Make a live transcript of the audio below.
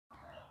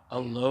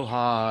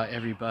Aloha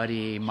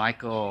everybody,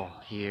 Michael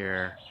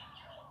here.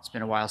 It's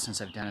been a while since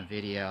I've done a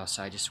video,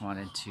 so I just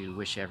wanted to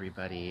wish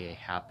everybody a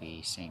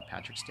happy St.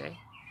 Patrick's Day.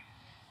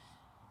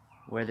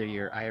 Whether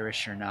you're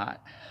Irish or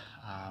not,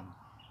 um,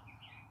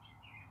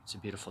 it's a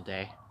beautiful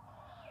day.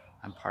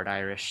 I'm part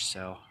Irish,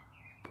 so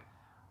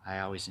I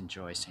always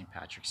enjoy St.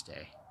 Patrick's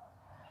Day.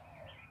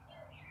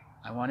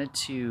 I wanted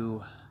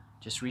to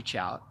just reach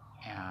out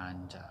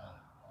and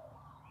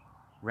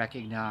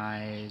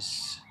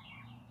recognize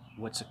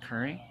what's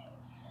occurring.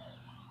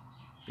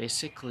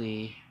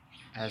 Basically,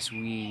 as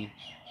we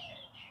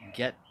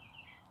get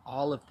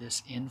all of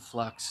this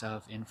influx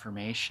of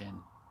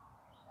information,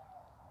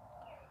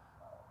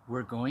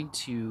 we're going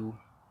to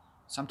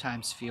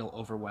sometimes feel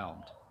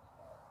overwhelmed.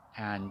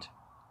 And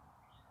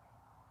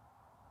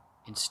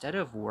instead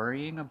of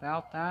worrying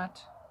about that,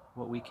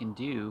 what we can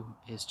do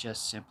is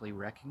just simply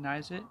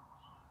recognize it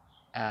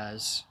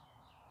as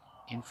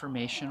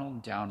informational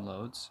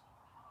downloads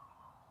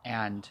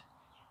and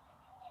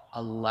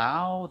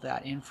allow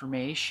that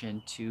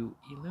information to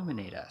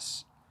illuminate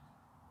us.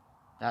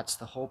 That's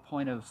the whole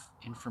point of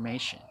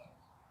information.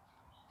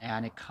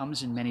 And it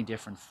comes in many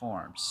different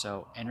forms.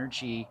 So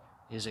energy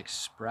is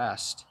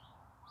expressed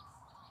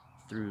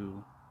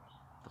through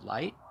the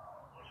light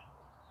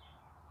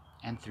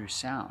and through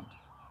sound.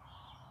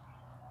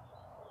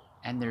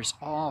 And there's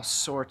all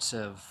sorts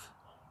of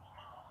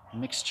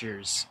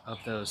mixtures of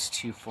those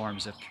two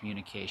forms of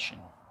communication.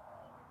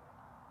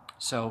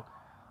 So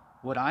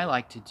what I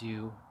like to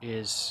do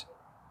is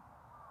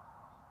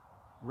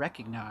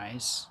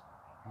recognize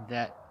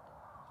that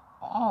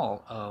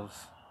all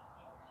of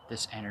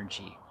this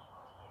energy,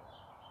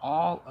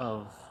 all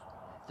of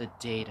the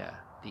data,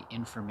 the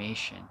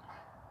information,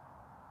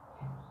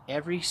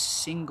 every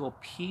single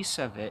piece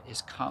of it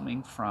is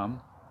coming from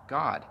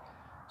God.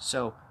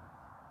 So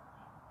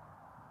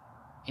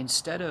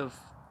instead of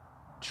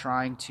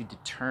trying to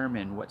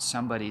determine what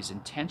somebody's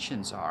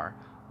intentions are,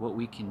 what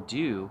we can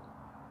do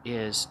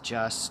is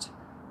just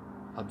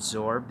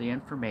absorb the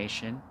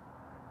information,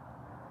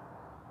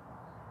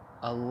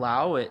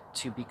 allow it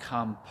to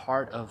become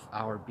part of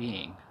our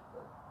being.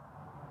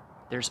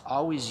 There's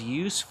always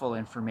useful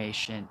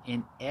information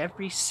in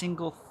every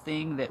single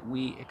thing that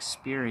we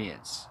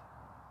experience.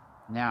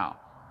 Now,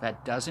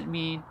 that doesn't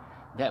mean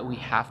that we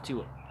have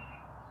to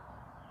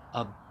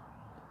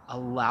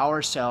allow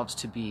ourselves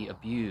to be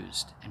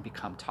abused and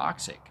become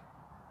toxic.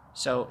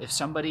 So if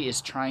somebody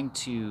is trying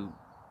to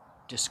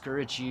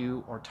discourage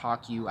you or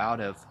talk you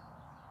out of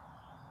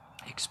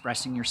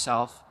expressing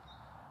yourself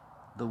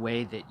the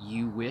way that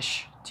you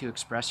wish to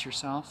express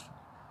yourself,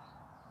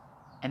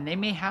 and they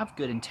may have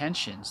good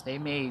intentions, they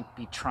may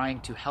be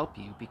trying to help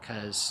you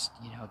because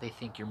they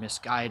think you're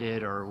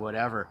misguided or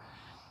whatever.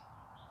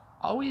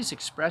 Always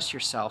express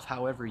yourself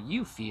however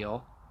you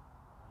feel,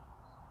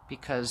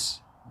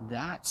 because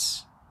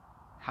that's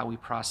how we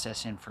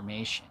process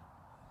information,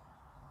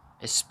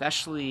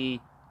 especially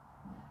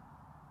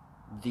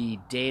the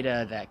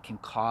data that can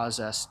cause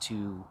us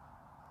to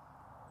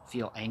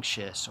feel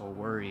anxious or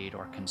worried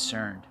or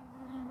concerned.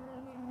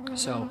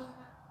 So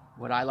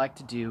what I like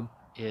to do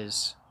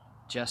is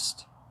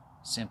just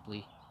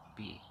simply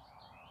be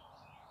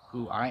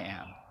who I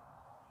am.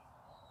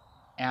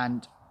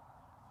 And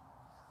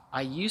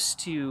I used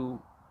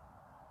to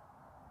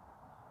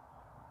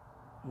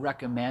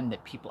recommend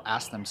that people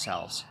ask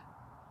themselves,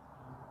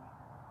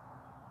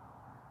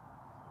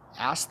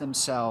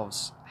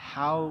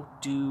 how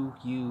do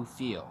you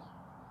feel?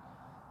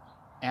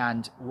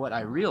 And what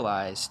I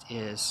realized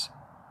is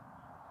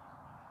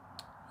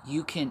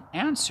you can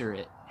answer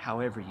it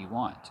however you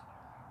want.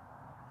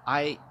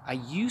 I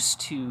used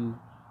to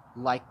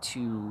like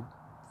to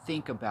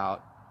think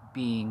about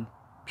being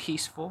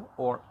peaceful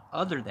or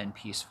other than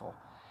peaceful,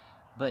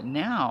 but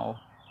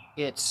now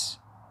it's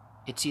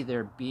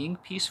either being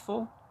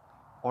peaceful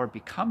or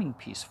becoming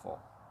peaceful,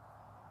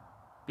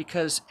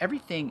 because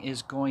everything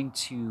is going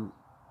to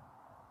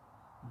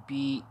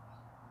be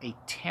a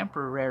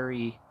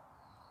temporary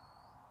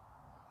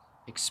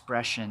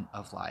expression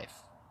of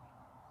life.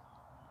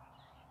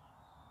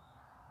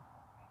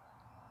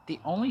 The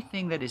only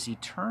thing that is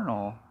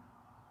eternal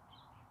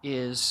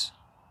is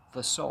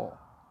the soul.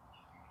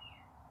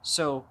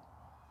 So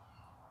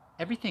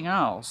everything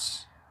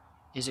else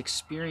is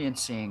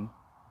experiencing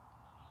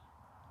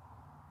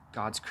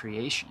God's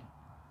creation.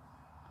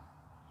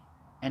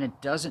 And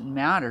it doesn't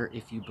matter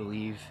if you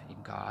believe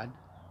in God.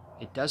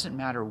 It doesn't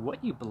matter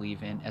what you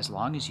believe in, as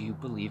long as you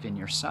believe in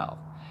yourself,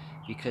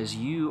 because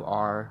you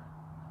are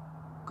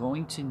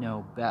going to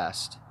know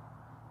best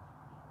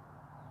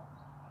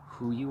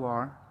who you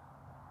are,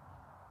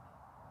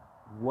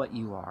 what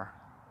you are,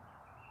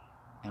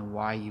 and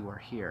why you are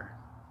here.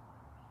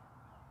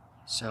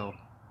 So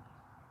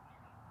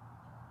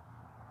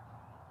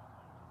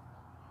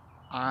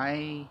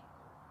I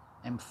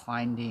am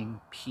finding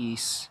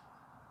peace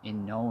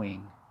in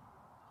knowing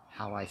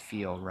how I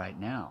feel right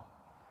now.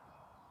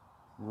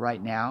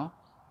 Right now,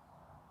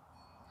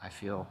 I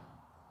feel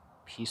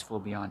peaceful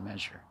beyond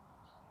measure.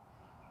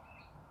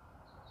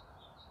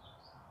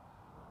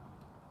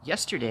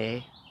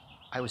 Yesterday,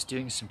 I was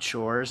doing some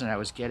chores and I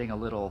was getting a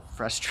little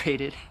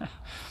frustrated.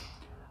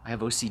 I have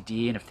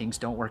OCD, and if things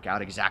don't work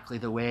out exactly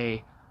the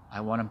way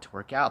I want them to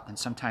work out, then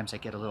sometimes I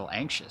get a little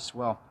anxious.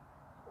 Well,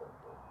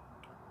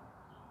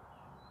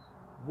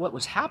 what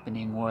was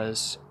happening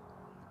was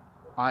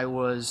I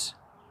was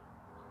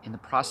in the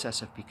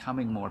process of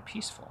becoming more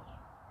peaceful.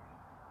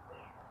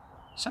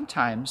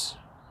 Sometimes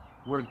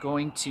we're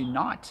going to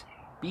not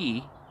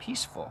be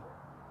peaceful,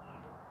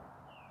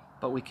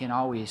 but we can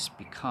always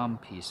become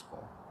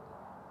peaceful.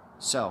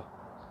 So,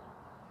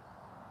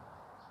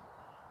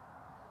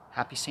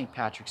 happy St.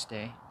 Patrick's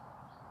Day.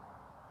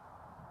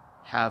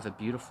 Have a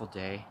beautiful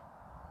day.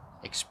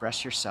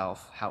 Express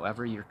yourself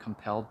however you're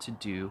compelled to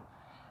do,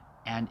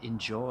 and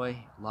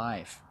enjoy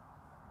life.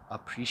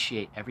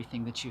 Appreciate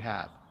everything that you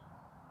have,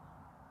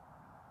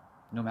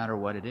 no matter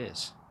what it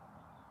is.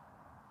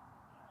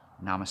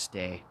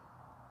 Namaste.